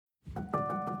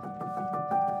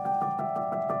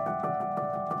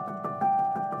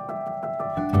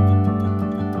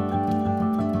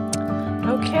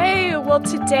Okay, well,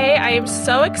 today I am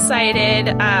so excited.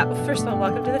 First of all,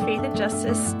 welcome to the Faith and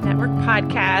Justice Network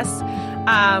podcast.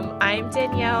 I'm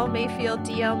Danielle Mayfield,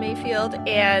 DL Mayfield,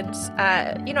 and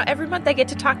every month I get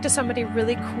to talk to somebody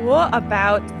really cool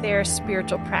about their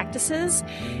spiritual practices,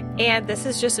 and this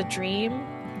is just a dream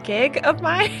gig of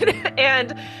mine,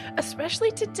 and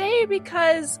especially today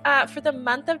because for the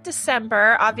month of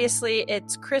December, obviously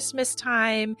it's Christmas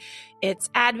time, it's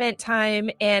Advent time,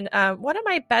 and one of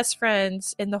my best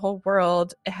friends in the whole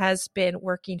world has been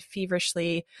working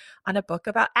feverishly on a book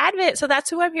about Advent, so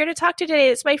that's who I'm here to talk to today.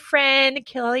 It's my friend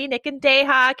Kelley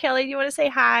Nikondeha. Kelley, do you want to say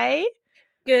hi?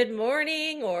 Good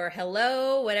morning or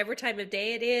hello, whatever time of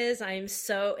day it is. I'm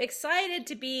so excited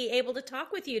to be able to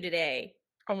talk with you today.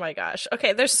 Oh my gosh.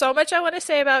 Okay, there's so much I want to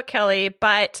say about Kelley,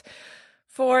 but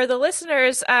for the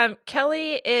listeners,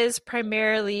 Kelley is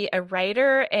primarily a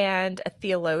writer and a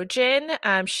theologian.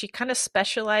 She kind of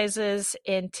specializes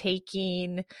in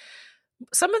taking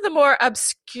some of the more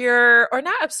obscure, or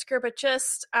not obscure, but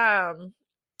just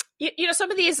some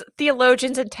of these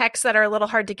theologians and texts that are a little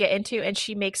hard to get into, and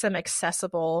she makes them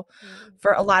accessible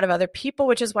for a lot of other people,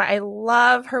 which is why I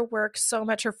love her work so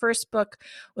much. Her first book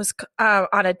was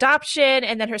on adoption,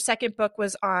 and then her second book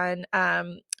was on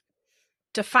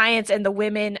defiance and the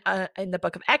women in the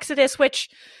book of Exodus, which,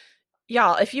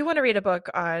 y'all, if you want to read a book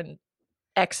on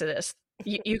Exodus,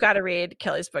 you got to read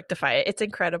Kelley's book, Defiant. It's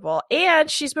incredible. And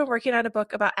she's been working on a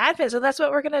book about Advent, so that's what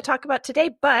we're going to talk about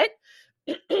today. But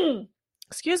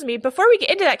excuse me, before we get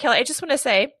into that, Kelley, I just want to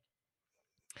say,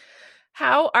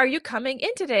 how are you coming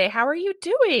in today? How are you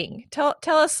doing? Tell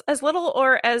us as little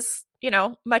or as,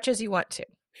 much as you want to.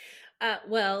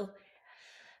 Well,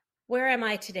 where am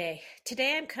I today?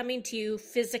 Today I'm coming to you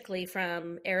physically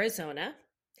from Arizona.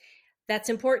 That's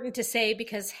important to say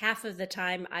because half of the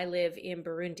time I live in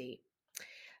Burundi.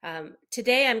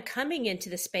 Today I'm coming into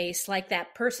the space like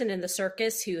that person in the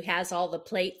circus who has all the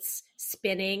plates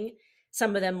spinning,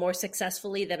 some of them more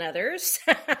successfully than others.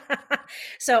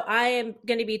 So I am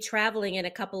going to be traveling in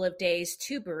a couple of days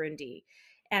to Burundi.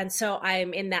 And so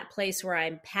I'm in that place where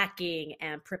I'm packing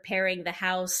and preparing the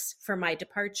house for my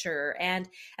departure. And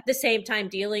at the same time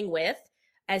dealing with,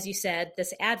 as you said,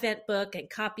 this Advent book and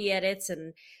copy edits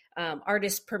and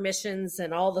artist permissions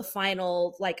and all the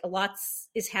final, a lot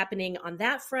is happening on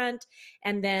that front.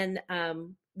 And then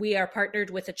we are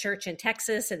partnered with a church in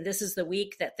Texas, and this is the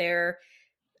week that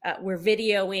we're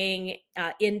videoing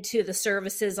into the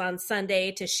services on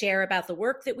Sunday to share about the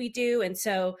work that we do. And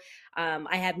so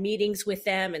I have meetings with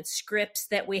them and scripts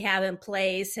that we have in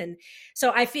place. And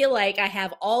so I feel like I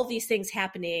have all these things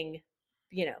happening,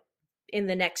 in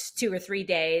the next 2 or 3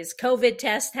 days. COVID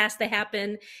test has to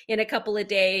happen in a couple of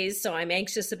days. So I'm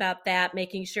anxious about that,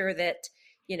 making sure that,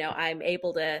 I'm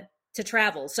able to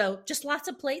travel. So just lots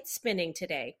of plates spinning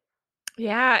today.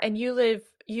 Yeah. And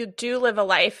you do live a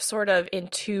life sort of in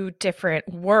two different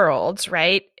worlds,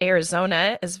 right?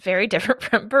 Arizona is very different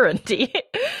from Burundi.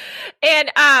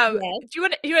 And Yes. do you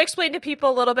want to explain to people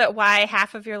a little bit why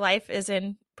half of your life is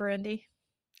in Burundi?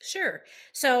 Sure.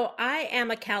 So I am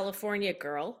a California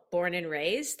girl, born and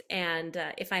raised. And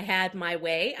if I had my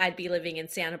way, I'd be living in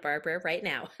Santa Barbara right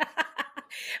now.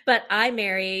 But I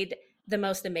married the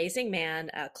most amazing man,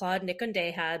 Kelley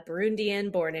Nikondeha,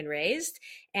 Burundian, born and raised.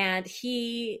 And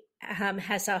he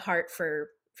has a heart for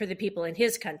the people in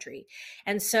his country.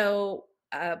 And so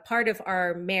part of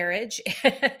our marriage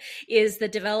is the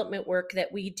development work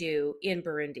that we do in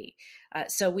Burundi.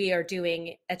 So we are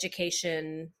doing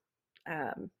education,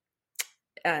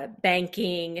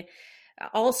 banking,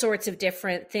 all sorts of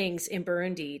different things in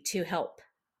Burundi to help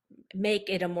make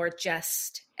it a more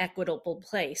just, equitable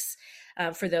place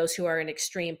for those who are in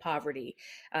extreme poverty.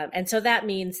 And so that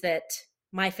means that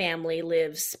my family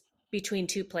lives between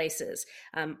two places.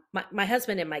 My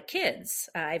husband and my kids,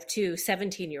 I have two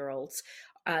 17-year-olds,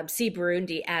 see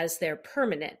Burundi as their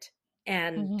permanent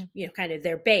and, kind of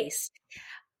their base.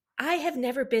 I have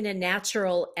never been a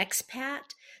natural expat,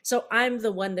 so I'm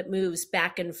the one that moves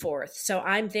back and forth. So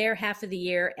I'm there half of the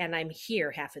year and I'm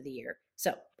here half of the year.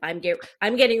 So I'm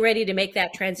getting ready to make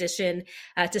that transition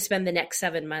to spend the next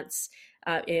 7 months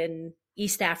in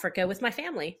East Africa with my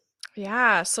family.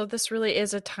 Yeah, so this really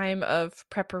is a time of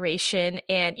preparation,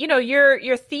 and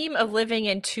your theme of living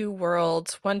in two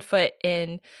worlds, one foot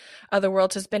in other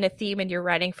worlds, has been a theme in your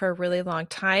writing for a really long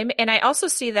time. And I also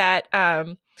see that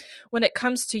when it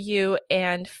comes to you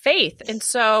and faith. And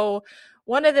so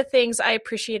one of the things I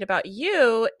appreciate about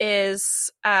you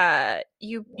is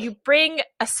you bring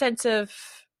a sense of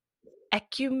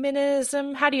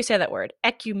ecumenism. How do you say that word?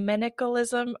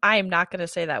 Ecumenicalism. I am not going to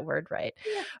say that word right.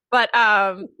 Yeah. But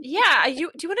yeah, do you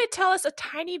want to tell us a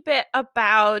tiny bit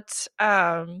about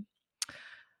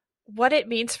what it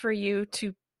means for you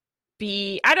to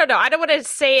be, I don't know, I don't want to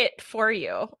say it for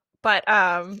you, but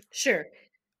Sure.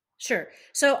 Sure.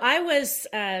 So I was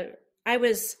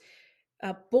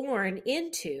born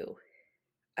into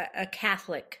a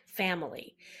Catholic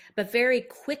family, but very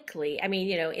quickly, I mean,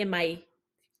 in my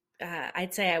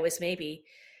I'd say I was maybe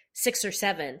 6 or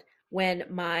 7 when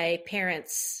my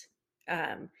parents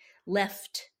um,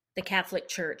 left the Catholic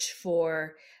Church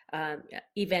for um,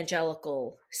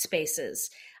 evangelical spaces,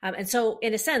 and so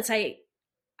in a sense, I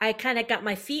kind of got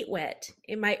my feet wet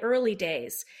in my early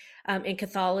days in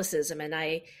Catholicism, and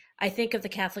I think of the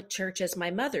Catholic Church as my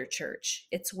mother church.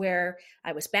 It's where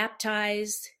I was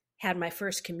baptized, had my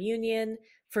first communion,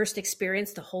 first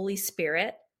experienced the Holy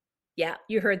Spirit. Yeah,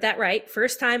 you heard that right.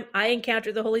 First time I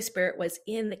encountered the Holy Spirit was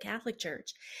in the Catholic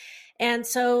Church. And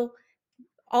so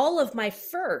all of my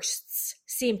firsts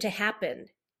seemed to happen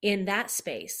in that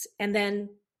space. And then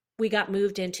we got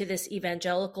moved into this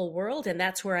evangelical world. And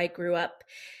that's where I grew up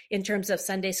in terms of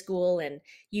Sunday school and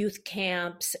youth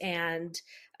camps and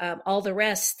all the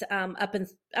rest up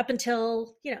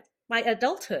until, my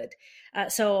adulthood.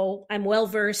 So I'm well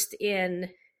versed in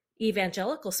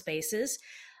evangelical spaces,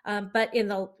 but in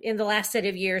the last set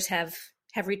of years have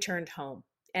returned home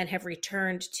and have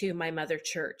returned to my mother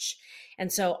church.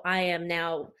 And so I am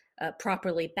now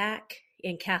properly back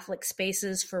in Catholic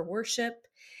spaces for worship,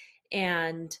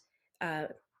 and uh,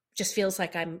 just feels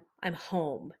like I'm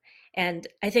home. And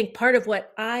I think part of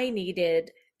what I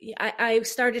needed, I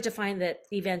started to find that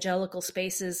evangelical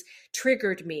spaces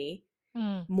triggered me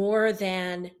mm, more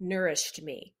than nourished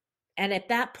me. And at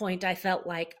that point, I felt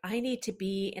like I need to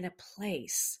be in a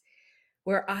place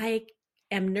where I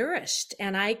am nourished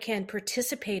and I can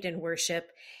participate in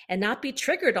worship and not be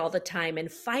triggered all the time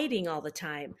and fighting all the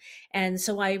time. And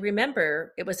so I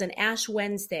remember it was an Ash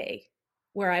Wednesday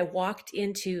where I walked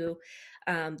into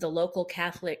the local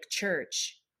Catholic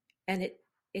church, and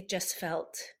it just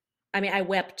felt, I mean, I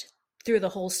wept through the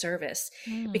whole service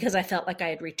mm. because I felt like I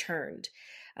had returned.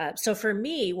 So for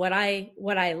me, what I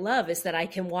love is that I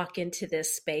can walk into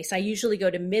this space. I usually go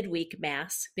to midweek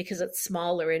mass because it's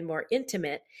smaller and more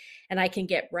intimate, and I can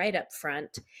get right up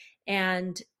front.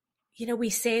 And we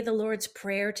say the Lord's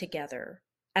Prayer together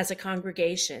as a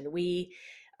congregation. We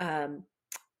um,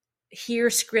 hear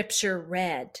Scripture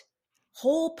read,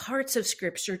 whole parts of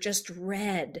Scripture just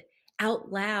read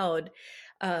out loud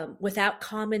without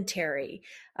commentary.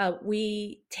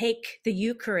 We take the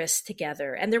Eucharist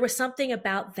together. And there was something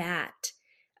about that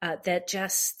that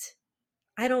just,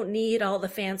 I don't need all the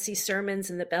fancy sermons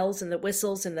and the bells and the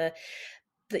whistles and the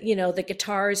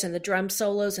guitars and the drum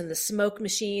solos and the smoke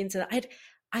machines. And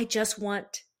I just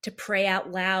want to pray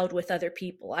out loud with other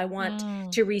people. I want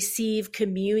Mm. to receive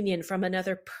communion from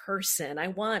another person. I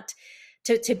want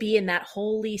to be in that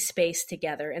holy space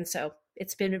together. And so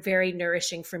it's been very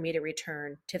nourishing for me to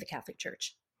return to the Catholic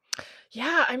Church.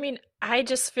 Yeah, I mean, I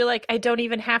just feel like I don't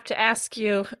even have to ask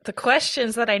you the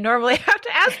questions that I normally have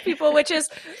to ask people, which is,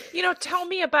 tell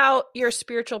me about your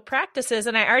spiritual practices.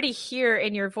 And I already hear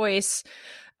in your voice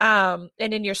and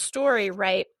in your story,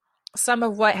 right, some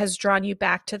of what has drawn you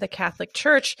back to the Catholic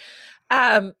Church.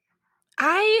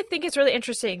 I think it's really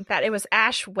interesting that it was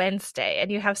Ash Wednesday,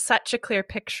 and you have such a clear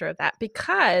picture of that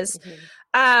because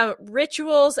Mhm.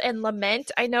 rituals and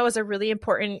lament, I know, is a really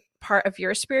important part of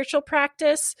your spiritual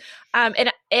practice.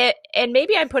 And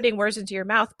maybe I'm putting words into your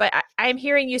mouth, but I'm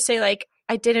hearing you say, like,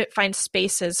 I didn't find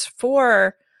spaces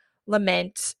for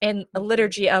lament and a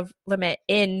liturgy of lament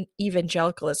in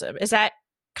evangelicalism. Is that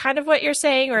kind of what you're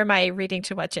saying, or am I reading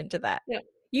too much into that? No,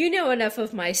 you know enough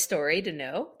of my story to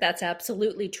know that's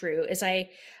absolutely true. Is I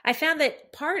found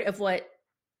that part of what,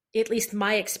 at least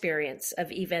my experience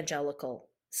of evangelical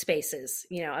spaces,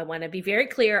 I want to be very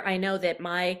clear. I know that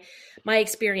my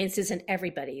experience isn't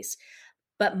everybody's,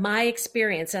 but my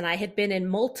experience, and I had been in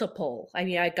multiple. I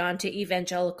mean, I'd gone to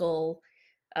evangelical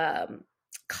um,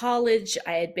 college.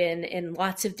 I had been in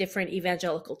lots of different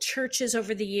evangelical churches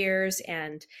over the years,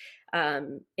 and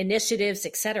initiatives,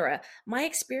 etc. My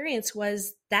experience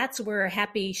was that's where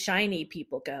happy, shiny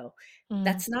people go. Mm,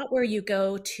 That's not where you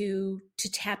go to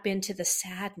tap into the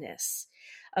sadness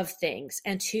of things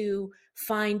and to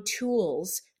find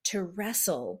tools to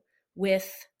wrestle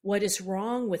with what is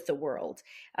wrong with the world.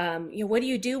 What do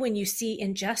you do when you see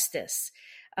injustice?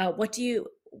 What do you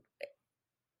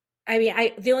I mean,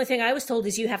 the only thing I was told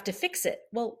is you have to fix it.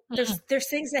 Well, mm, there's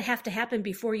things that have to happen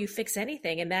before you fix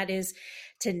anything, and that is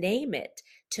to name it,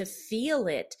 to feel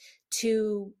it,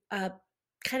 to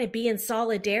kind of be in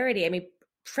solidarity. I mean,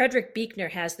 Frederick Buechner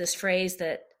has this phrase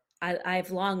that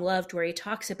I've long loved, where he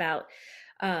talks about,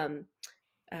 um,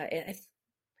 I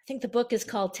think the book is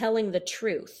called Telling the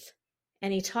Truth.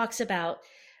 And he talks about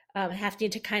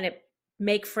having to kind of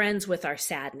make friends with our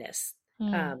sadness.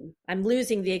 Mm. I'm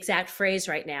losing the exact phrase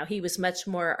right now. He was much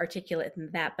more articulate than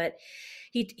that, but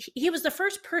he was the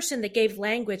first person that gave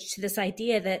language to this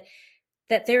idea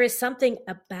that there is something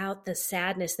about the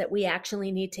sadness that we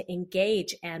actually need to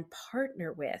engage and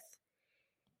partner with.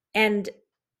 And,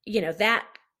 that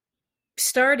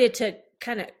started to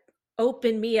kind of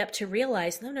open me up to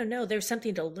realize, no, there's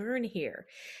something to learn here.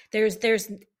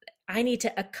 I need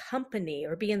to accompany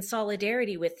or be in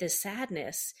solidarity with this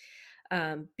sadness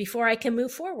before I can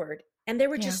move forward. And there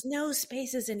were Yeah. just no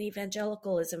spaces in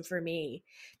evangelicalism for me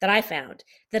that I found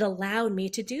that allowed me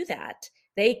to do that.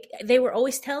 They were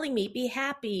always telling me, be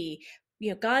happy,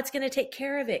 God's going to take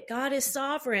care of it. God is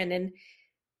sovereign. And,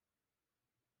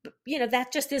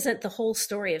 that just isn't the whole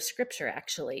story of scripture,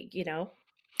 actually,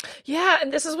 Yeah,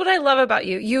 and this is what I love about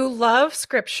you. You love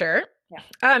scripture.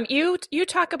 Yeah. You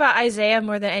talk about Isaiah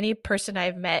more than any person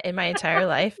I've met in my entire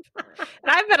life. And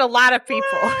I've met a lot of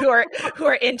people who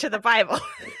are into the Bible.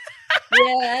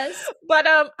 Yes. But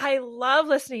I love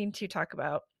listening to you talk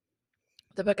about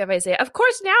the book of Isaiah. Of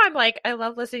course, now I'm like, I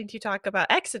love listening to you talk about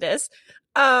Exodus.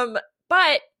 But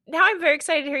now I'm very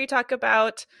excited to hear you talk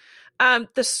about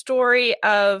the story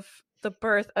of the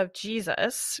birth of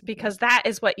Jesus, because that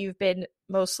is what you've been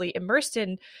mostly immersed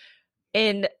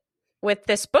in with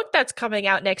this book that's coming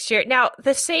out next year. Now,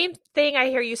 the same thing I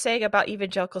hear you saying about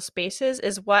evangelical spaces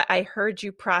is what I heard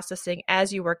you processing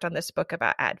as you worked on this book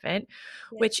about Advent,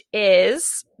 which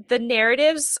is the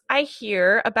narratives I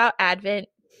hear about Advent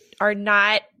are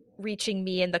not reaching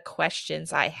me in the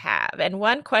questions I have. And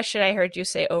one question I heard you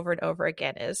say over and over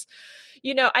again is,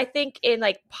 I think in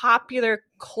like popular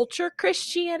culture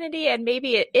Christianity, and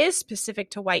maybe it is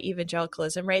specific to white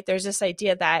evangelicalism, right? There's this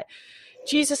idea that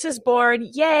Jesus is born,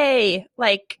 yay,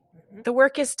 like the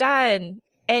work is done.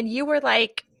 And you were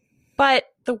like, but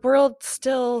the world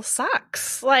still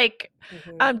sucks. Like,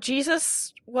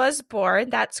 Jesus was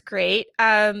born. That's great.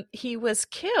 He was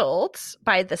killed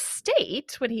by the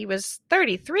state when he was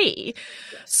 33. Yes.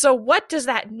 So what does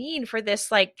that mean for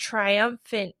this like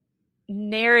triumphant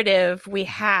narrative we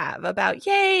have about,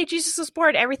 yay, Jesus was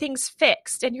born, everything's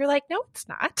fixed? And you're like, no, it's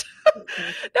not. No,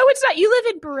 it's not. You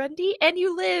live in Burundi and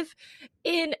you live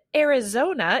in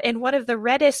Arizona in one of the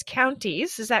reddest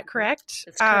counties. Is that correct?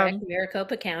 That's correct.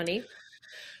 Maricopa County.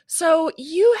 So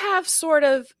you have sort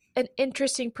of an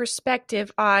interesting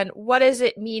perspective on what does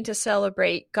it mean to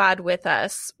celebrate God with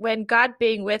us when God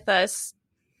being with us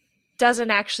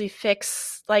doesn't actually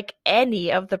fix like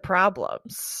any of the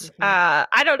problems. I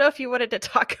don't know if you wanted to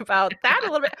talk about that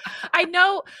a little bit. I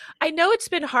know it's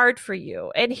been hard for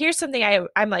you. And here's something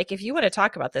I'm like, if you want to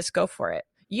talk about this, go for it.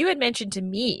 You had mentioned to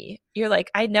me, you're like,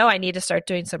 I know I need to start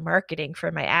doing some marketing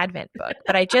for my Advent book,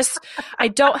 but I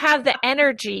don't have the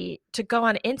energy to go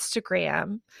on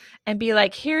Instagram and be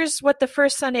like, here's what the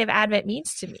first Sunday of Advent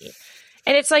means to me.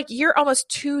 And it's like, you're almost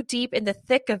too deep in the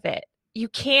thick of it. You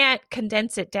can't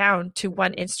condense it down to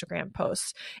one Instagram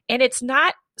post. And it's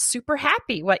not super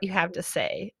happy what you have to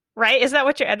say, right? Is that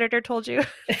what your editor told you?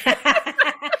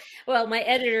 Well, my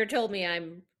editor told me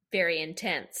I'm very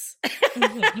intense.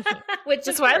 Which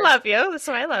That's why I love you. That's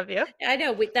why I love you. I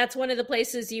know. That's one of the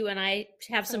places you and I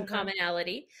have some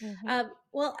commonality.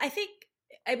 Well,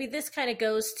 I mean, this kind of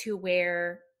goes to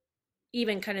where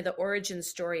even kind of the origin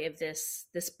story of this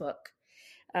book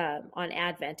on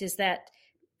Advent is that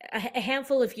a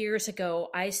handful of years ago,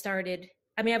 I've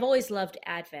always loved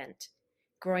Advent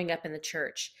growing up in the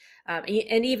church.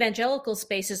 In evangelical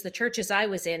spaces, the churches I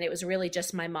was in, it was really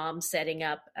just my mom setting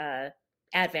up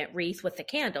Advent wreath with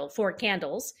the 4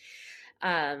 candles,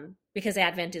 because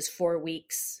Advent is 4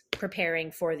 weeks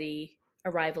preparing for the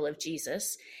arrival of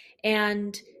Jesus.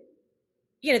 And,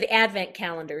 the Advent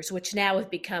calendars, which now have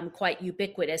become quite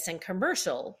ubiquitous and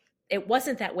commercial. It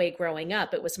wasn't that way growing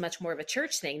up. It was much more of a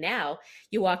church thing. Now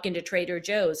you walk into Trader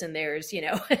Joe's and there's,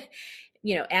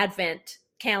 Advent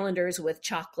calendars with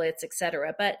chocolates,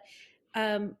 etc. But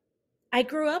I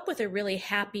grew up with a really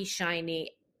happy,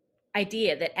 shiny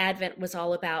idea that Advent was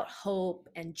all about hope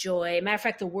and joy. Matter of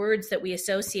fact, the words that we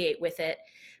associate with it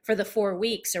for the 4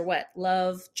 weeks are what?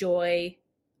 Love, joy,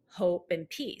 hope, and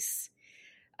peace.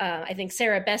 I think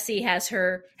Sarah Bessie has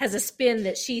a spin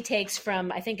that she takes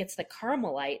from, I think it's the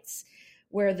Carmelites,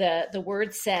 where the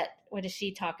word set, what does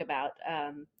she talk about?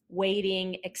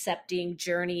 Waiting, accepting,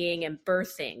 journeying, and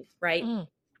birthing, right?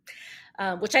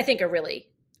 Which I think are really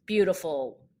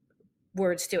beautiful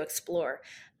words to explore.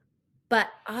 But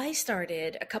I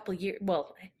started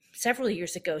several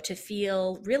years ago to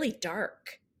feel really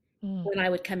dark Mm. when I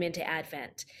would come into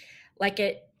Advent. Like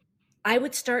I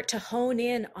would start to hone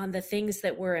in on the things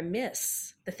that were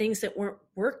amiss, the things that weren't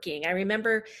working. I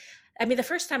remember, the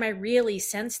first time I really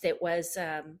sensed it was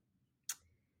the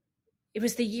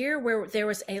year where there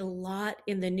was a lot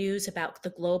in the news about the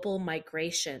global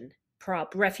migration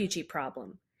refugee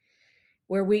problem,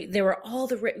 where we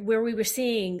were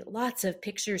seeing lots of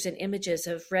pictures and images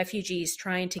of refugees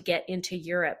trying to get into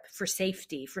Europe for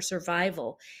safety, for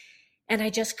survival. And I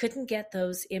just couldn't get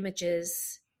those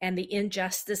images and the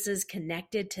injustices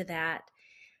connected to that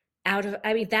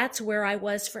that's where I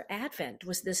was for Advent,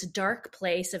 was this dark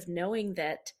place of knowing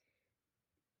that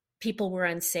people were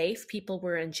unsafe, people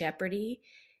were in jeopardy.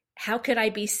 How could I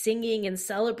be singing and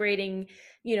celebrating,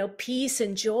 peace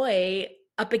and joy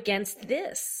up against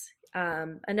this?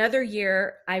 Another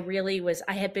year, I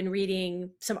had been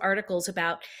reading some articles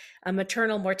about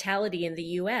maternal mortality in the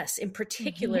US, in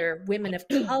particular, women of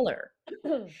color.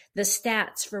 The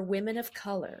stats for women of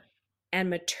color and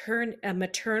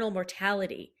maternal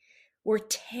mortality were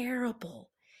terrible.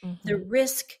 The Mhm.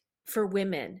 risk for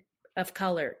women of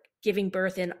color giving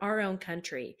birth in our own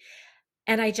country.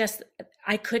 And I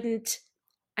couldn't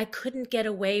get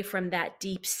away from that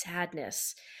deep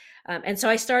sadness. And so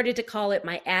I started to call it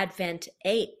my Advent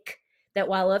ache, that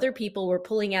while other people were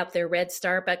pulling out their red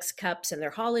Starbucks cups and their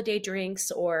holiday drinks,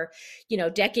 or,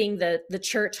 decking the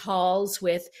church halls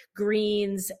with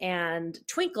greens and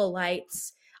twinkle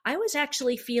lights, I was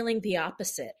actually feeling the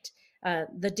opposite,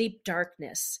 the deep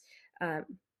darkness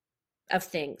of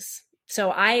things.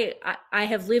 So I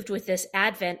have lived with this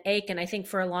Advent ache, and I think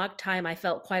for a long time I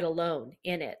felt quite alone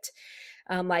in it.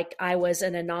 Like I was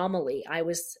an anomaly. I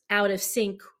was out of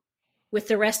sync with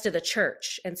the rest of the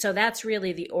church. And so that's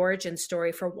really the origin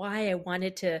story for why I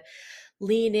wanted to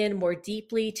lean in more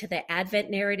deeply to the Advent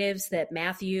narratives that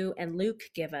Matthew and Luke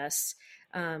give us,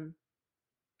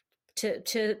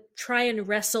 to try and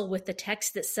wrestle with the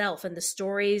text itself and the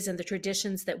stories and the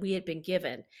traditions that we had been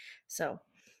given. So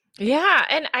Yeah.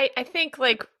 And I think,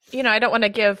 like, I don't want to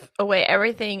give away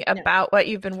everything no. about what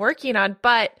you've been working on,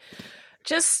 but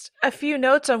just a few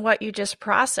notes on what you just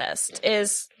processed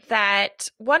is that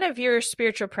one of your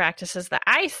spiritual practices that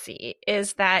I see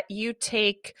is that you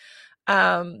take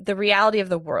the reality of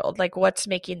the world, like what's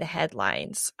making the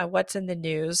headlines, what's in the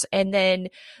news, and then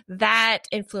that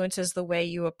influences the way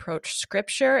you approach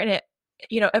scripture, and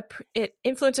it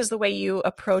influences the way you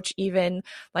approach even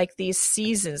like these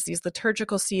seasons, these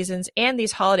liturgical seasons and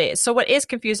these holidays. So what is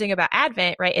confusing about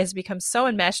Advent, right, is become so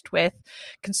enmeshed with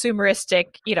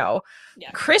consumeristic, Yeah.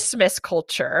 Christmas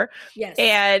culture. Yes.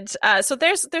 And so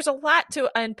there's a lot to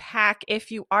unpack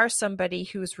if you are somebody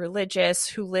who's religious,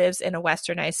 who lives in a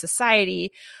westernized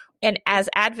society. And as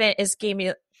Advent is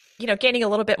gaining a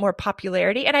little bit more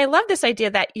popularity. And I love this idea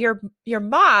that your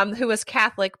mom, who was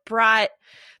Catholic, brought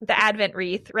the Advent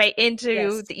wreath right into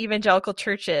Yes. the evangelical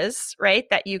churches, right?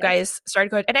 That you Yes. guys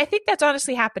started going. And I think that's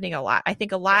honestly happening a lot. I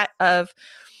think a lot of,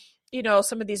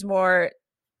 some of these more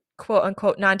quote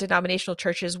unquote non-denominational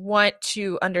churches want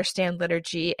to understand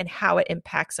liturgy and how it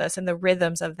impacts us and the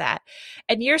rhythms of that.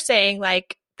 And you're saying,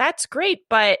 like, that's great,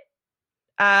 but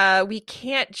we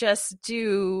can't just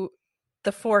do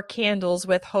the four candles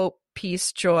with hope,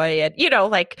 peace, joy, and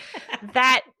like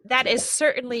that is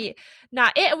certainly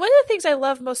not it. And one of the things I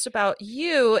love most about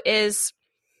you is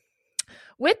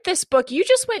with this book, you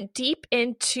just went deep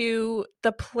into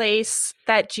the place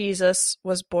that Jesus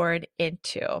was born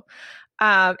into.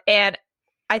 And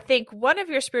I think one of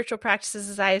your spiritual practices,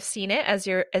 as I've seen it as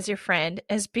your friend,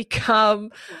 has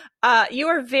become you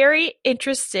are very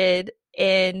interested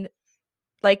in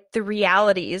like the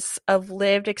realities of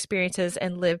lived experiences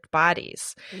and lived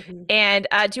bodies. Mm-hmm. And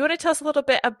do you want to tell us a little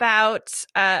bit about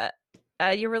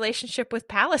your relationship with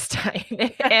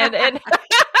Palestine? and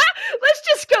let's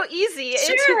just go easy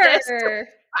into this. Sure.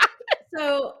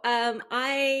 So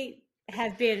I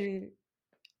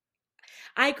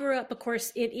grew up, of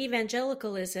course, in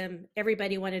evangelicalism.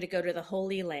 Everybody wanted to go to the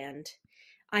Holy Land.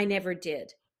 I never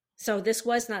did. So this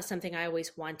was not something I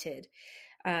always wanted.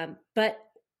 But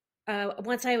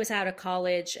once I was out of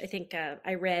college, I think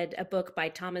I read a book by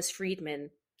Thomas Friedman,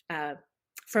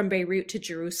 From Beirut to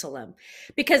Jerusalem,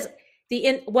 because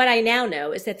what I now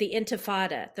know is that the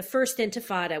Intifada, the first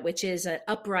Intifada, which is an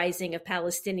uprising of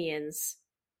Palestinians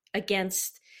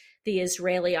against the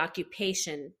Israeli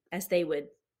occupation, as they would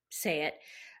say it,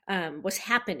 was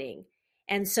happening.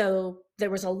 And so there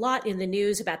was a lot in the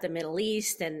news about the Middle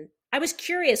East, and I was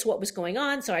curious what was going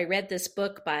on. So I read this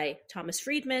book by Thomas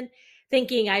Friedman,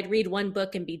 thinking I'd read one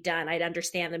book and be done. I'd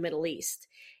understand the Middle East.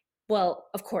 well,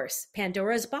 of course,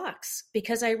 Pandora's Box,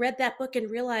 because I read that book and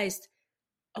realized,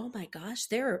 oh my gosh,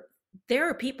 there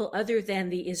are people other than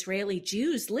the Israeli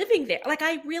Jews living there. Like,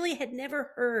 I really had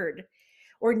never heard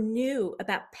or knew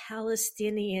about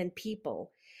Palestinian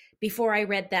people before I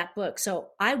read that book. So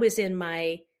I was in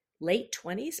my late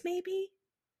 20s, maybe,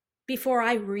 before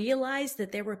I realized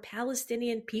that there were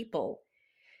Palestinian people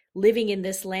living in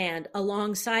this land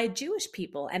alongside Jewish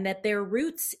people, and that their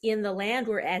roots in the land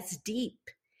were as deep,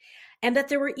 and that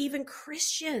there were even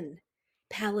Christian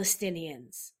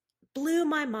Palestinians. Blew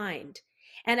my mind.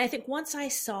 And I think once I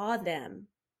saw them,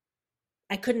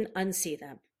 I couldn't unsee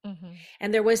them. Mm-hmm.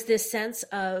 And there was this sense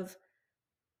of,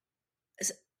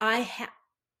 I ha-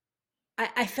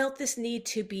 I felt this need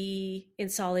to be in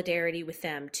solidarity with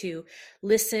them, to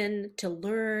listen, to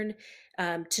learn,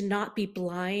 to not be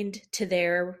blind to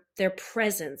their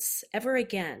presence ever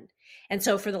again. And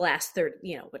so for the last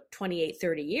 28,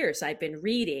 30 years, I've been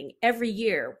reading every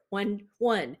year,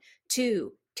 one,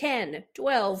 two, 10,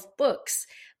 12 books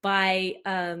by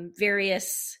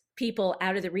various people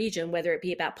out of the region, whether it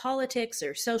be about politics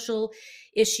or social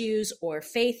issues or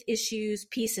faith issues,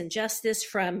 peace and justice,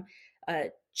 from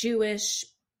Jewish,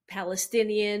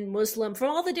 Palestinian, Muslim, from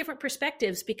all the different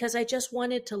perspectives, because I just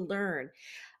wanted to learn.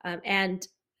 And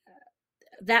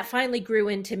that finally grew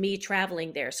into me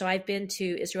traveling there. So I've been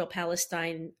to Israel,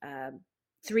 Palestine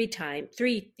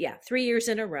 3 years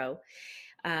in a row.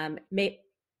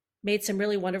 Made some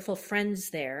really wonderful friends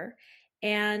there,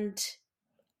 and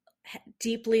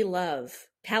deeply love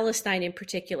Palestine in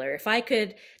particular. If I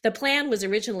could, the plan was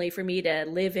originally for me to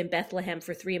live in Bethlehem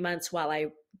for 3 months while I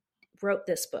wrote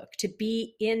this book, to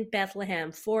be in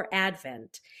Bethlehem for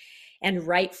Advent and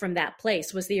write from that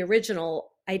place, was the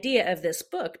original idea of this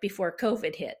book before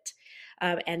COVID hit,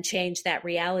 and changed that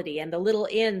reality. And the little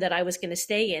inn that I was going to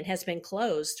stay in has been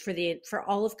closed for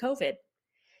all of COVID,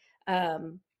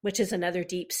 which is another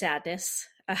deep sadness.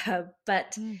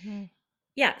 But Mm-hmm.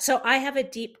 yeah, so I have a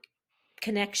deep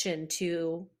connection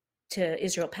to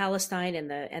Israel, Palestine,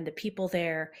 and the people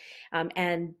there,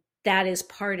 and that is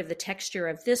part of the texture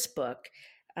of this book,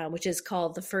 which is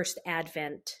called The First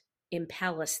Advent in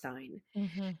Palestine.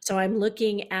 Mm-hmm. So I'm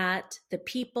looking at the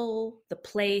people, the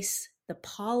place, the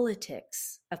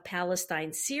politics of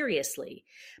Palestine seriously,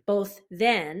 both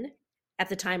then at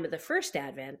the time of the First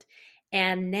Advent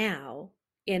and now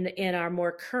in our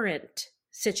more current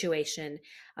situation,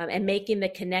 and making the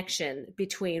connection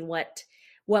between what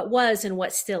was and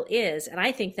what still is. And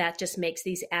I think that just makes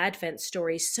these Advent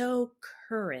stories so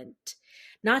current,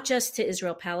 not just to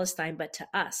Israel, Palestine, but to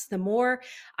us. The more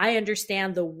I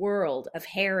understand the world of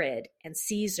Herod and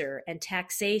Caesar and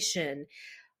taxation,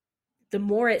 the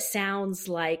more it sounds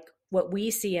like what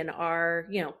we see in our,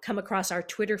 come across our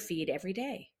Twitter feed every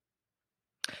day.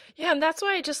 Yeah, and that's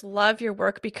why I just love your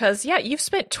work, because you've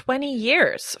spent 20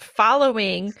 years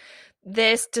following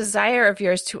this desire of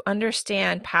yours to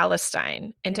understand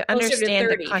Palestine and to Closer to understand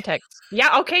the 30. context.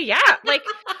 Yeah, okay, yeah. Like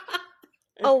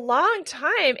a long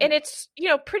time. And it's,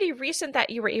 pretty recent that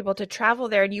you were able to travel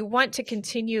there, and you want to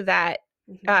continue that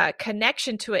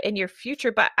connection to it in your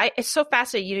future. But it's so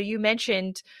fascinating. You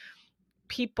mentioned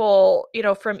people,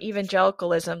 from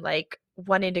evangelicalism, like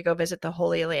wanting to go visit the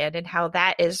Holy Land, and how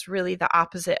that is really the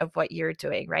opposite of what you're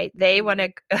doing, right? They want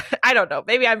to, I don't know,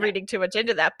 maybe I'm reading too much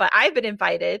into that, but I've been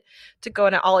invited to go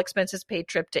on an all expenses paid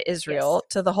trip to Israel,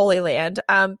 to the Holy Land,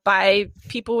 by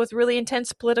people with really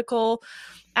intense political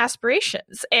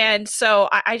aspirations. And so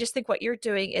I just think what you're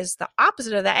doing is the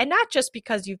opposite of that. And not just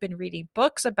because you've been reading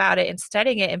books about it and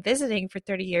studying it and visiting for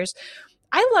 30 years.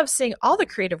 I love seeing all the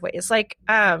creative ways. Like,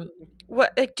 do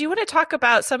you want to talk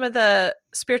about some of the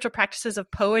spiritual practices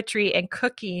of poetry and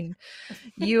cooking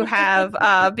you have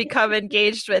become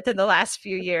engaged with in the last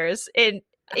few years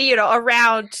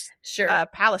around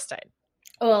Palestine?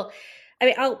 Well, I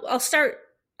mean, I'll start.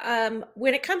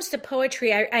 When it comes to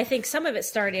poetry, I think some of it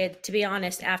started, to be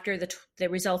honest, after the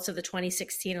results of the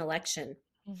 2016 election.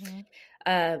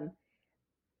 Mm-hmm.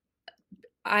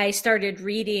 I started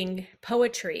reading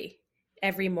poetry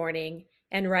every morning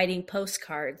and writing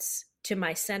postcards to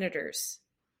my senators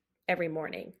every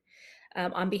morning,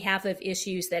 on behalf of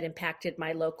issues that impacted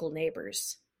my local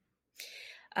neighbors.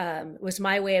 It was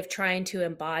my way of trying to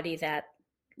embody that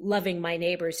loving my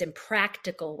neighbors in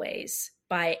practical ways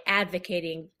by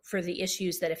advocating for the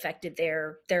issues that affected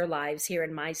their lives here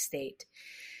in my state.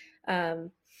 But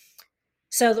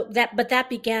that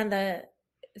began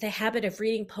the habit of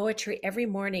reading poetry every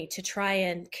morning to try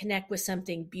and connect with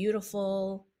something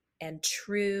beautiful and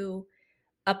true,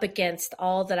 up against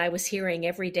all that I was hearing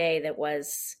every day that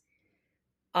was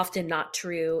often not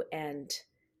true and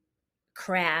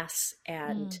crass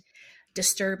and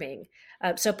disturbing.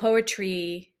 So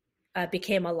poetry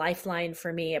became a lifeline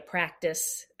for me, a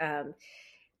practice.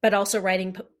 But also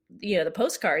writing, the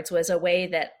postcards was a way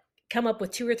that come up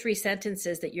with 2 or 3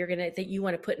 sentences that you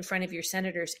want to put in front of your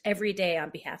senators every day on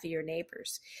behalf of your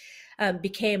neighbors.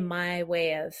 Became my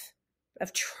way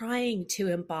of trying to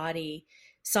embody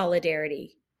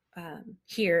solidarity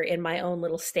here in my own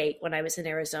little state when I was in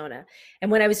Arizona.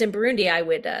 And when I was in Burundi,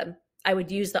 I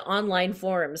would use the online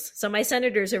forums. So my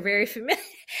senators are very familiar.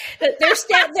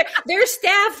 their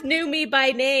staff knew me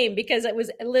by name because it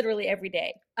was literally every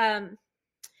day.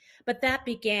 But that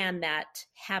began that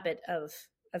habit of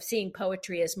seeing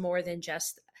poetry as more than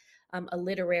just a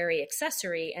literary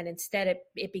accessory, and instead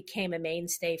it became a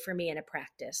mainstay for me in a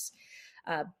practice.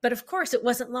 But of course, it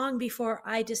wasn't long before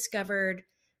I discovered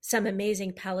some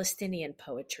amazing Palestinian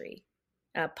poetry.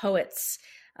 Poets,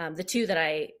 the 2 that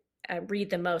I read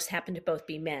the most happen to both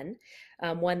be men,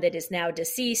 one that is now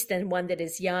deceased and one that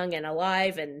is young and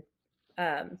alive and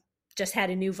just had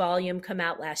a new volume come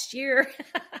out last year.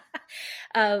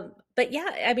 But yeah,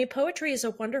 I mean, poetry is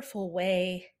a wonderful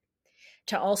way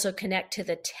to also connect to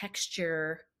the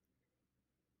texture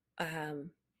of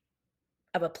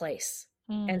a place.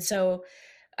 And so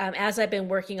as I've been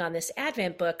working on this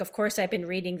Advent book, of course, I've been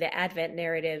reading the Advent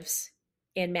narratives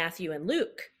in Matthew and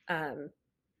Luke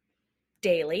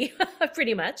daily,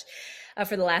 pretty much,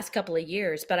 for the last couple of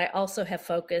years. But I also have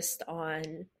focused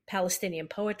on Palestinian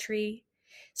poetry.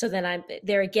 So then I'm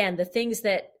there again, the things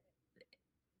that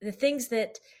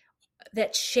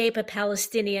shape a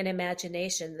Palestinian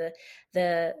imagination,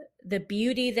 the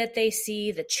beauty that they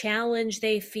see, the challenge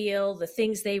they feel, the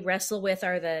things they wrestle with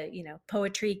are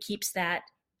poetry keeps that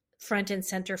front and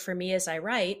center for me as I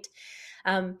write.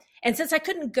 And since I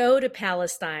couldn't go to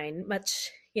Palestine much,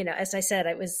 as I said,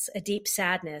 it was a deep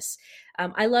sadness.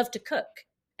 I love to cook.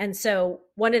 And so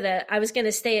I was going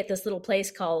to stay at this little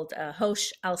place called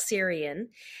Hosh Al Syrian.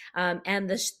 And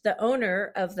the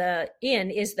owner of the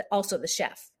inn is also the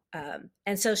chef.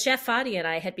 And so Chef Fadi and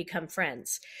I had become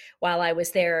friends while I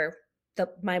was there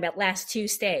my last 2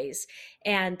 stays.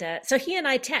 And so he and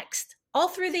I text all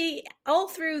through the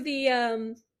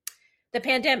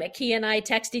pandemic. He and I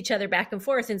text each other back and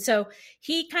forth. And so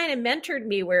he kind of mentored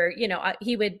me where,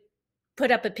 he would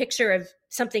put up a picture of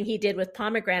something he did with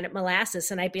pomegranate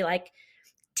molasses. And I'd be like,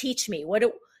 teach me,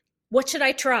 what should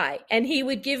I try? And he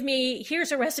would give me,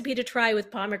 here's a recipe to try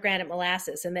with pomegranate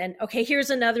molasses. And then, okay, here's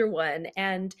another one.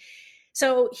 And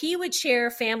so he would share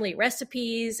family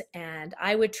recipes and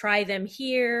I would try them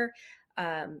here.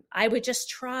 I would just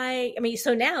try.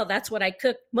 So now that's what I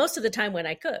cook most of the time when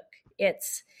I cook.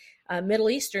 It's Middle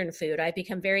Eastern food. I've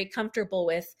become very comfortable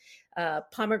with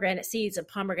pomegranate seeds and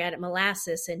pomegranate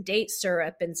molasses and date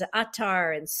syrup and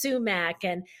za'atar and sumac.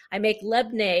 And I make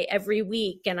lebne every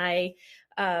week. And I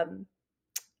have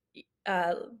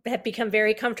become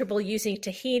very comfortable using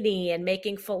tahini and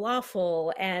making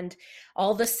falafel and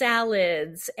all the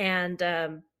salads. And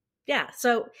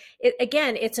so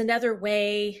it's another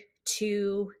way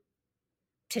to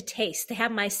taste, to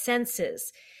have my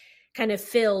senses kind of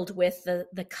filled with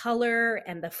the color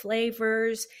and the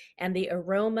flavors and the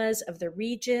aromas of the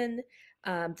region,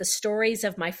 the stories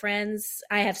of my friends.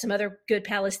 I have some other good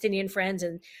Palestinian friends,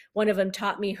 and one of them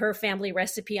taught me her family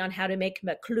recipe on how to make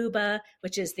makluba,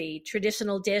 which is the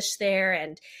traditional dish there.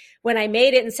 And when I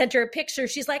made it and sent her a picture,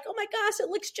 she's like, oh my gosh, it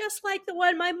looks just like the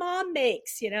one my mom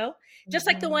makes, just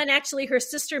like the one actually her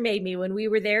sister made me when we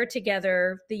were there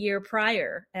together the year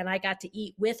prior. And I got to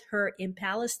eat with her in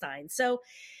Palestine. So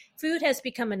food has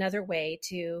become another way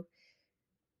to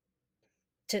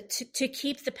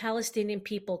keep the Palestinian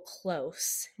people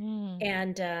close.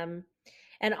 And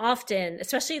often,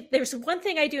 especially, there's one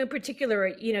thing I do in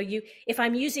particular, if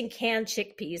I'm using canned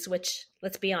chickpeas, which,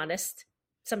 let's be honest,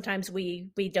 sometimes we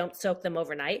don't soak them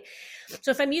overnight. So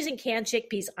if I'm using canned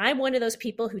chickpeas, I'm one of those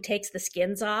people who takes the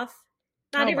skins off.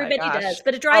 Not everybody does,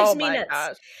 but it drives me nuts.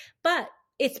 Gosh. But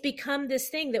it's become this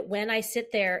thing that when I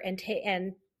sit there and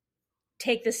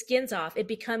take the skins off,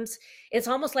 it's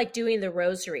almost like doing the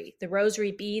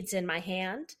rosary beads in my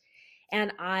hand.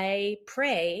 And I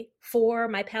pray for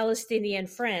my Palestinian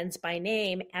friends by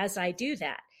name as I do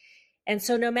that. And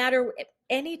so no matter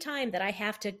any time that I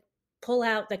have to pull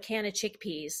out the can of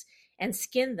chickpeas and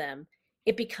skin them,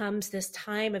 it becomes this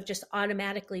time of just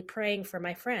automatically praying for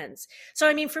my friends.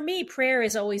 So, for me, prayer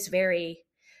is always very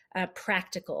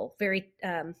practical, very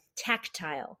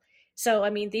tactile. So,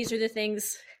 these are the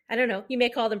things, I don't know, you may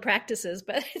call them practices,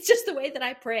 but it's just the way that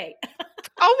I pray.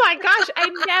 Oh my gosh.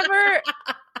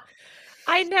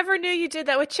 I never knew you did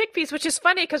that with chickpeas, which is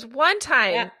funny because one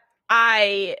time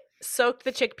I soaked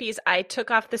the chickpeas. I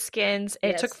took off the skins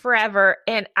and it took Yes. forever.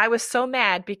 And I was so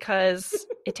mad because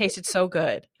it tasted so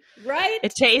good. It Right?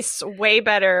 tastes way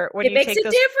better when It you makes take a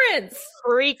those difference.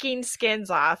 freaking skins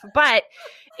off. But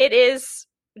it is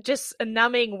just a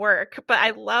numbing work. But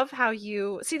I love how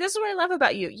you see, this is what I love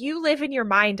about you. You live in your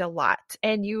mind a lot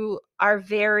and you are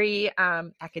very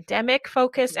academic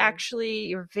focused, Mm,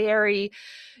 actually.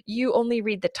 You only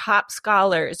read the top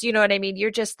scholars. You know what I mean? You're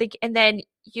just thinking, and then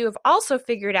you have also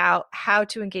figured out how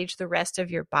to engage the rest of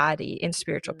your body in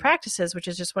spiritual mm, practices, which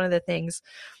is just one of the things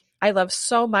I love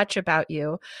so much about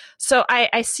you. So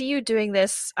I see you doing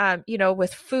this,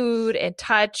 with food and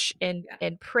touch yeah.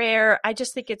 and prayer. I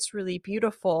just think it's really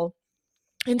beautiful.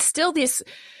 And still there's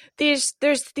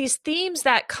these themes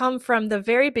that come from the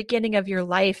very beginning of your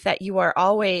life that you are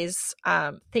always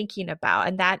thinking about.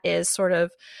 And that is sort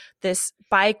of this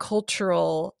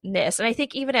biculturalness. And I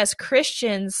think even as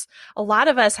Christians, a lot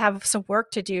of us have some work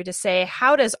to do to say,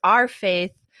 how does our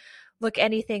faith look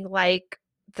anything like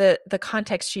the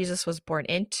context Jesus was born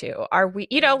into? Are we,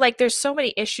 Mm, like there's so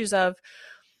many issues of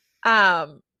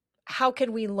um how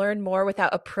can we learn more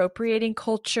without appropriating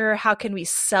culture? How can we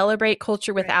celebrate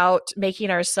culture right. without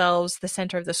making ourselves the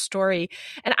center of the story?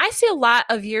 And I see a lot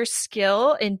of your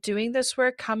skill in doing this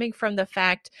work coming from the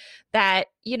fact that,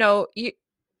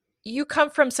 you come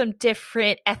from some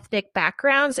different ethnic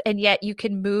backgrounds, and yet you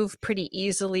can move pretty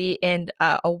easily in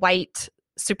a white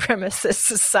supremacist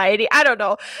society. I don't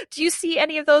know. Do you see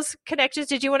any of those connections?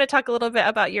 Did you want to talk a little bit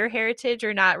about your heritage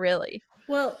or not really?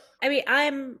 Well, I mean,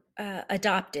 I'm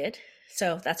adopted,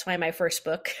 so that's why my first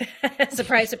book,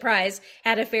 surprise, surprise,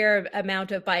 had a fair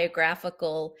amount of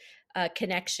biographical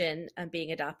connection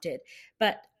being adopted.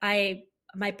 But my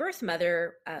birth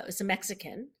mother was a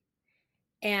Mexican,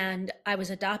 and I was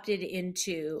adopted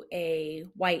into a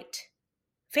white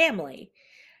family.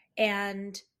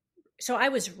 And so I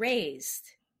was raised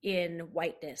in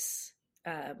whiteness.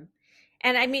 Um,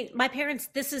 and I mean, my parents,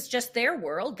 this is just their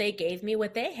world. They gave me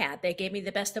what they had. They gave me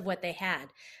the best of what they had.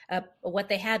 What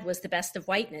they had was the best of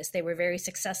whiteness. They were very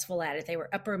successful at it. They were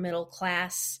upper middle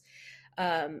class,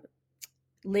 um,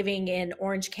 living in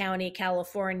Orange County,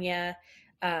 California.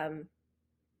 Um,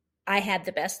 I had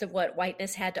the best of what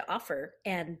whiteness had to offer.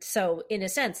 And so, in a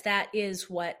sense, that is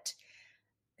what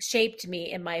shaped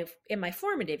me in my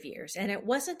formative years. And it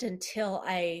wasn't until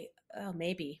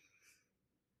maybe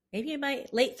in my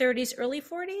late 30s, early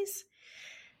 40s,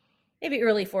 maybe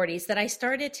early 40s, that I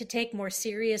started to take more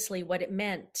seriously what it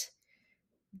meant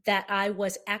that I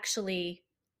was actually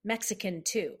Mexican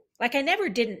too. Like, I never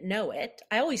didn't know it.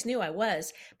 I always knew I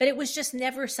was, but it was just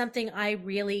never something I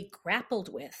really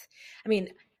grappled with. I mean,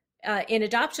 in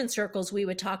adoption circles, we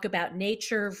would talk about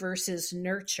nature versus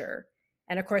nurture.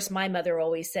 And of course, my mother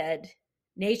always said,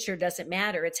 nature doesn't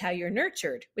matter, it's how you're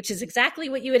nurtured, which is exactly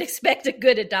what you would expect a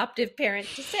good adoptive parent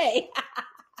to say.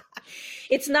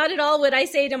 It's not at all what I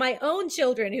say to my own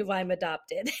children who I'm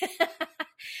adopted.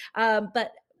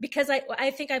 But because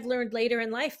I think I've learned later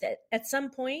in life that at some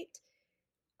point,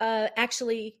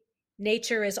 actually,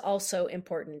 nature is also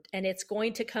important, and it's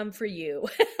going to come for you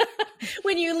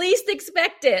when you least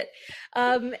expect it.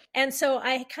 And so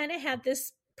I kind of had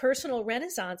this personal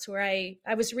renaissance where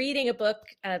I was reading a book,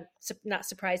 not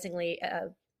surprisingly,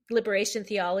 Liberation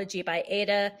Theology by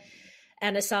Ada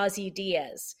Anasazi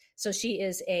Diaz. So she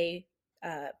is a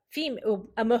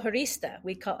Mujerista.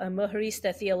 We call a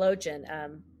Mujerista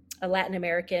theologian, a Latin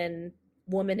American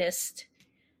womanist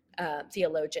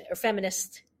theologian or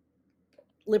feminist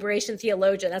liberation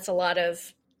theologian. That's a lot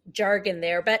of jargon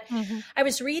there. But Mm-hmm. I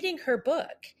was reading her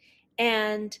book,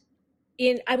 and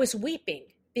I was weeping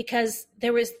because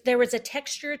there was a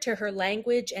texture to her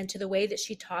language and to the way that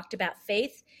she talked about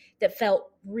faith that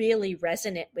felt really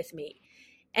resonant with me.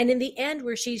 And in the end,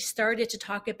 where she started to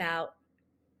talk about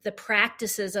the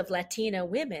practices of Latina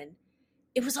women,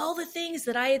 it was all the things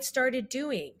that I had started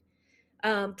doing,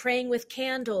 praying with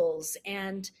candles,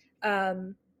 and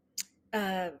um,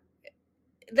 uh,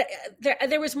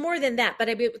 there was more than that, but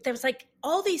there was like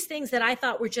all these things that I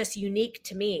thought were just unique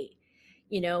to me,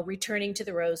 returning to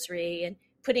the rosary and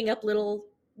putting up little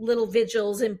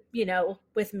vigils and,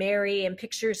 with Mary and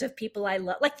pictures of people I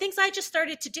love, like things I just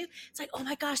started to do. It's like, oh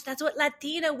my gosh, that's what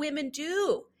Latina women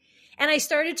do. And I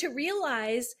started to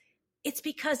realize it's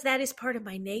because that is part of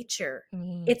my nature.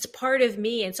 Mm. It's part of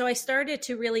me. And so I started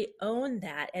to really own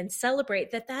that and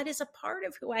celebrate that that is a part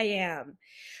of who I am.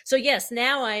 So yes,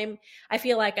 now I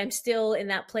feel like I'm still in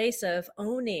that place of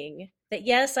owning that.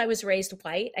 Yes, I was raised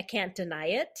white. I can't deny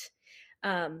it.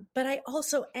 But I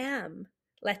also am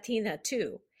Latina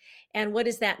too. And what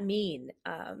does that mean?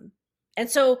 And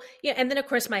so, yeah, and then of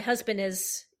course my husband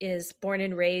is born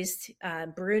and raised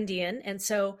Burundian, and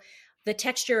so the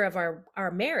texture of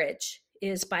our marriage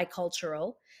is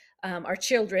bicultural. Our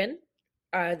children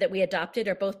that we adopted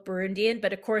are both Burundian,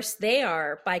 but of course they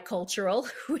are bicultural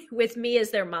with me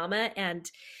as their mama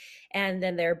and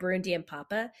then their Burundian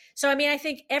papa. So I mean, I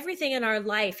think everything in our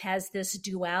life has this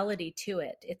duality to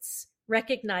it. It's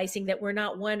recognizing that we're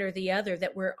not one or the other,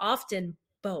 that we're often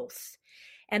both.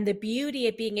 And the beauty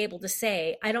of being able to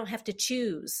say, I don't have to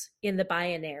choose in the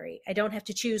binary. I don't have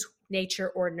to choose nature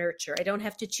or nurture. I don't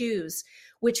have to choose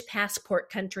which passport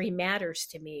country matters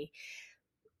to me.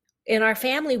 In our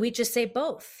family, we just say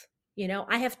both. You know,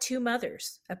 I have two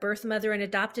mothers, a birth mother and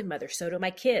adopted mother. So do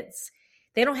my kids.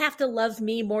 They don't have to love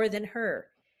me more than her.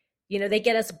 You know, they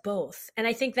get us both. And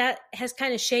I think that has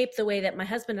kind of shaped the way that my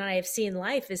husband and I have seen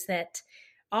life, is that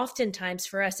oftentimes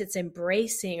for us, it's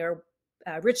embracing, or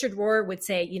Richard Rohr would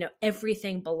say, you know,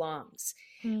 everything belongs.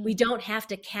 We don't have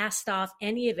to cast off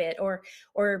any of it or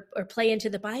play into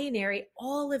the binary.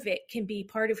 All of it can be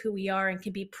part of who we are and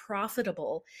can be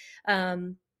profitable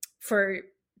for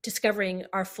discovering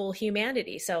our full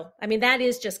humanity. So, I mean, that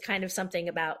is just kind of something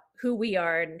about who we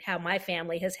are and how my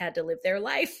family has had to live their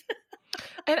life.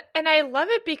 And I love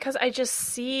it because I just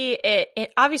see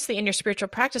it obviously in your spiritual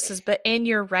practices, but in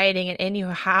your writing and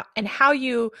in how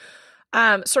you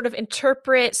sort of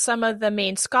interpret some of the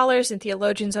main scholars and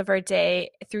theologians of our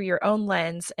day through your own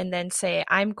lens, and then say,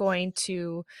 I'm going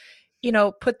to, you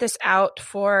know, put this out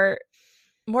for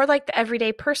more like the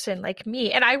everyday person like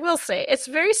me. And I will say it's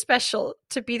very special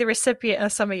to be the recipient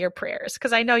of some of your prayers,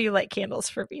 because I know you light candles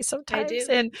for me sometimes. I do.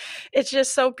 And it's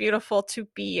just so beautiful to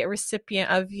be a recipient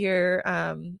of your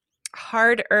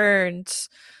hard-earned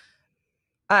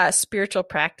spiritual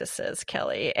practices,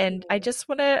 Kelley. And I just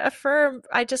want to affirm,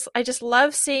 I just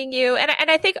love seeing you. And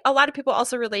I think a lot of people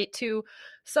also relate to,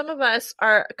 some of us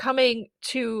are coming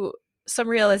to some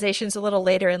realizations a little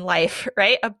later in life,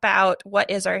 right? About what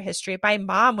is our history. My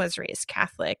mom was raised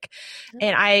Catholic,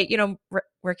 and I, you know,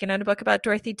 working on a book about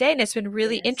Dorothy Day, and it's been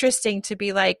really interesting to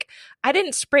be like, I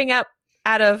didn't spring up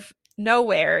out of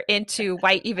nowhere into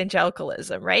white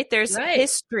evangelicalism, right? There's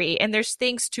history, and there's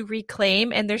things to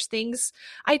reclaim, and there's things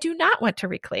I do not want to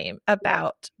reclaim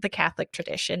about the Catholic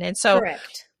tradition. And so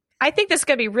I think this is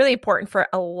going to be really important for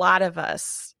a lot of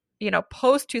us, you know,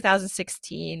 post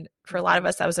 2016. For a lot of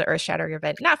us, that was an earth-shattering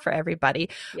event. Not for everybody,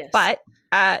 but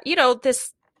you know,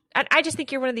 this. And I just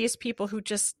think you're one of these people who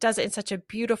just does it in such a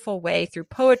beautiful way, through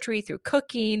poetry, through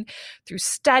cooking, through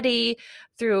study,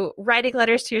 through writing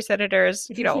letters to your senators.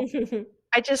 You know,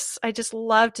 I just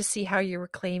love to see how you're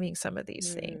reclaiming some of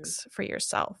these things for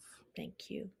yourself. Thank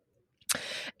you.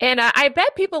 And I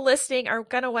bet people listening are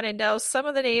going to want to know some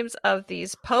of the names of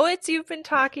these poets you've been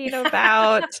talking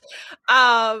about.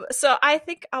 So I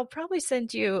think I'll probably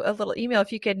send you a little email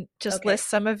if you could just list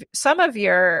some of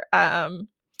your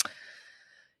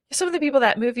some of the people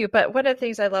that move you. But one of the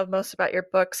things I love most about your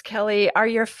books, Kelley, are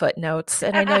your footnotes.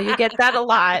 And I know you get that a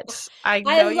lot. I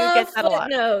know you get that a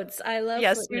lot. I love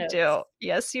yes, footnotes. You do.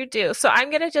 Yes, you do. So I'm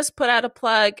going to just put out a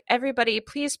plug. Everybody,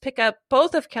 please pick up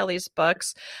both of Kelley's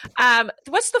books.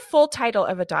 What's the full title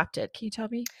of Adopted? Can you tell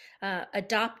me?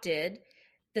 Adopted,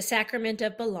 The Sacrament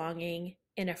of Belonging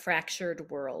in a Fractured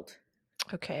World.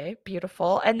 Okay,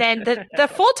 beautiful. And then the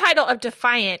full title of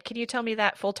Defiant, can you tell me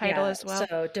that full title as well?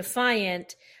 So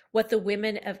Defiant, What the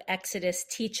Women of Exodus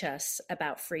Teach Us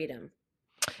About Freedom.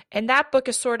 And that book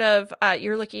is sort of,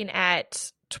 you're looking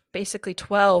at basically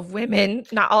 12 women,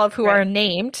 not all of who are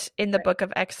named in the book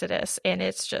of Exodus. And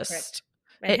it's just...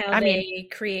 And how they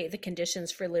create the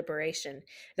conditions for liberation.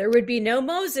 There would be no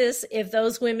Moses if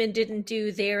those women didn't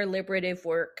do their liberative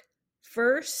work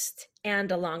first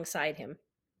and alongside him.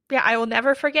 Yeah, I will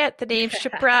never forget the names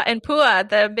Shipra and Pua,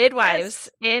 the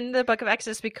midwives in the book of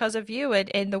Exodus, because of you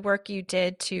and the work you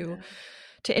did to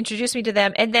introduce me to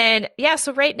them. And then,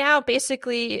 so right now,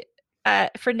 basically,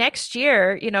 for next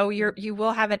year, you know, you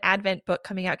will have an Advent book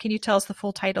coming out. Can you tell us the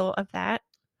full title of that?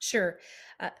 Sure.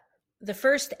 The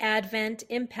First Advent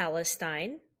in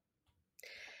Palestine,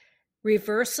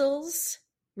 Reversals,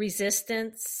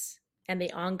 Resistance, and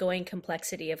the Ongoing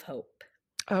Complexity of Hope.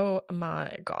 Oh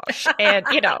my gosh. And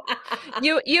you know,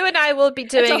 you and I will be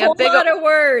doing a big lot of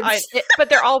words. But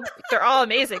they're all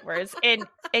amazing words. And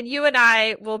you and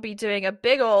I will be doing a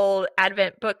big old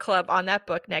Advent book club on that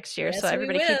book next year. Yes, so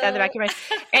everybody keep that in the back of your mind.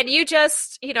 And you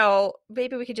just, you know,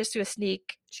 maybe we could just do a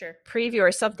sneak preview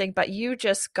or something, but you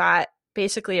just got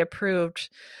basically approved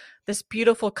this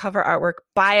beautiful cover artwork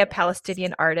by a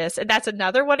Palestinian artist. And that's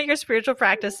another one of your spiritual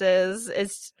practices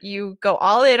is you go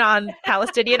all in on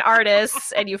Palestinian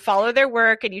artists and you follow their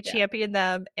work and you champion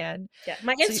them. And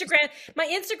my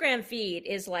Instagram feed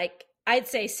is like, I'd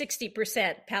say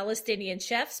 60% Palestinian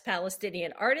chefs,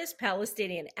 Palestinian artists,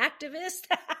 Palestinian activists.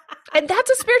 And that's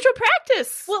a spiritual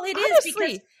practice. Well, it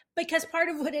honestly. Is because part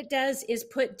of what it does is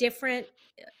put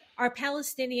our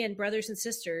Palestinian brothers and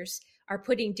sisters are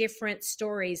putting different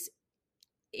stories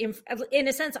in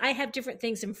a sense. I have different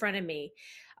things in front of me.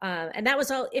 And that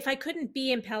was all. If I couldn't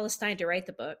be in Palestine to write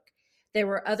the book, there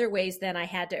were other ways then I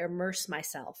had to immerse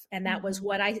myself. And that was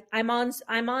what I'm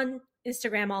on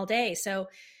Instagram all day. So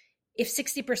if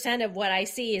 60% of what I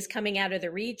see is coming out of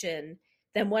the region,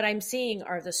 then what I'm seeing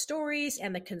are the stories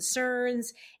and the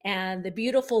concerns and the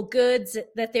beautiful goods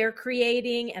that they're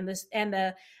creating and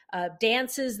the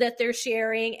dances that they're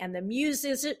sharing and the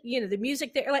music, the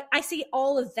music there. Like I see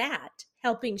all of that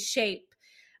helping shape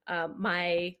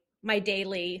my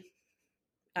daily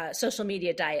social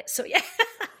media diet. So yeah,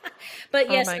 but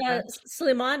yes,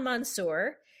 Suleiman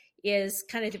Mansour is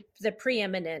kind of the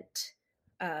preeminent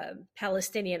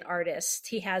Palestinian artist.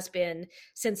 He has been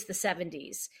since the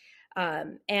 70s.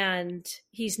 And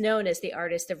he's known as the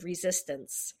artist of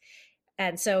resistance.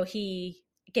 And so he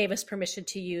gave us permission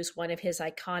to use one of his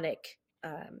iconic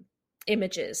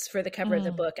images for the cover of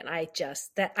the book. And I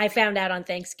found out on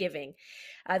Thanksgiving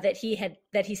that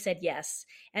he said yes.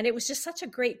 And it was just such a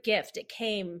great gift. It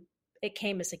came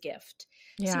as a gift.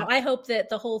 Yeah. So I hope that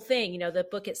the whole thing, the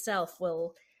book itself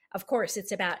will, of course,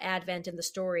 it's about Advent and the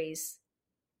stories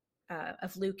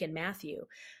of Luke and Matthew.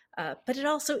 But it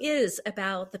also is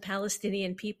about the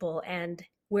Palestinian people and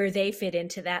where they fit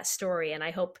into that story. And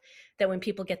I hope that when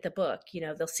people get the book,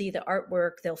 they'll see the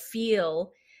artwork, they'll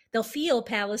feel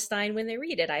Palestine when they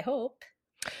read it, I hope.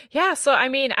 Yeah. So, I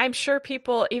mean, I'm sure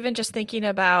people, even just thinking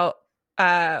about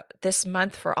this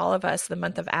month for all of us, the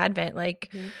month of Advent,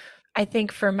 I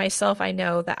think for myself, I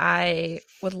know that I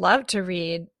would love to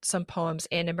read some poems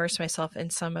and immerse myself in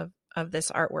some of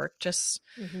this artwork just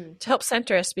to help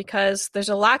center us, because there's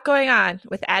a lot going on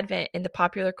with Advent in the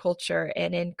popular culture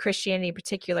and in Christianity in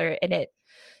particular. And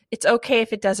it's okay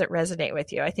if it doesn't resonate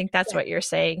with you. I think that's what you're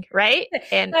saying, right?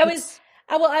 And I was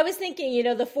thinking,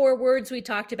 the 4 words we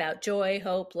talked about: joy,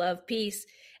 hope, love, peace.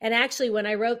 And actually, when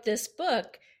I wrote this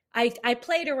book, I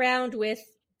played around with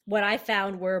what I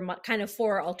found were kind of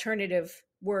 4 alternative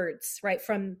words, right,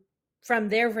 from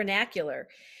their vernacular.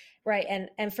 Right.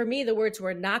 And for me, the words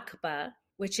were Nakba,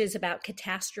 which is about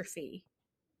catastrophe,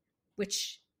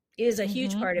 which is a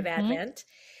huge part of Advent.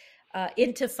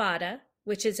 Intifada,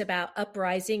 which is about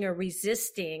uprising or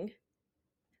resisting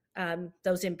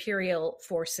those imperial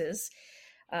forces.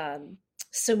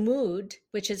 Samud,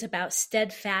 which is about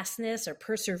steadfastness or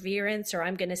perseverance, or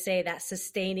I'm going to say that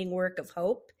sustaining work of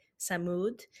hope,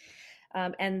 Samud.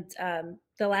 And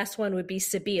the last one would be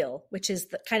Sabil, which is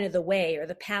kind of the way or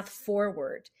the path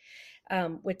forward,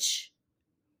 which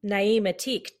Naim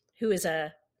Atik, who is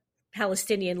a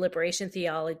Palestinian liberation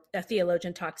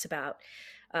theologian, talks about.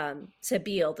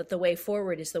 Sabil, that the way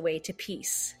forward is the way to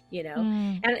peace,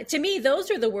 And to me, those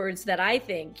are the words that I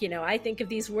think, I think of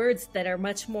these words that are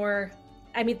much more,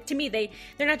 I mean, to me,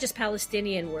 they're not just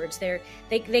Palestinian words.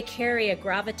 They carry a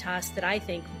gravitas that I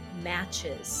think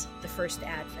matches the first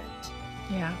Advent.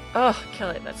 Yeah. Oh,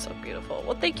 Kelley, that's so beautiful.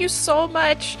 Well, thank you so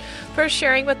much for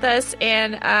sharing with us.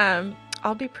 And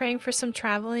I'll be praying for some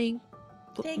traveling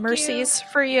mercies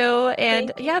for you.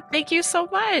 And thank you so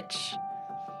much.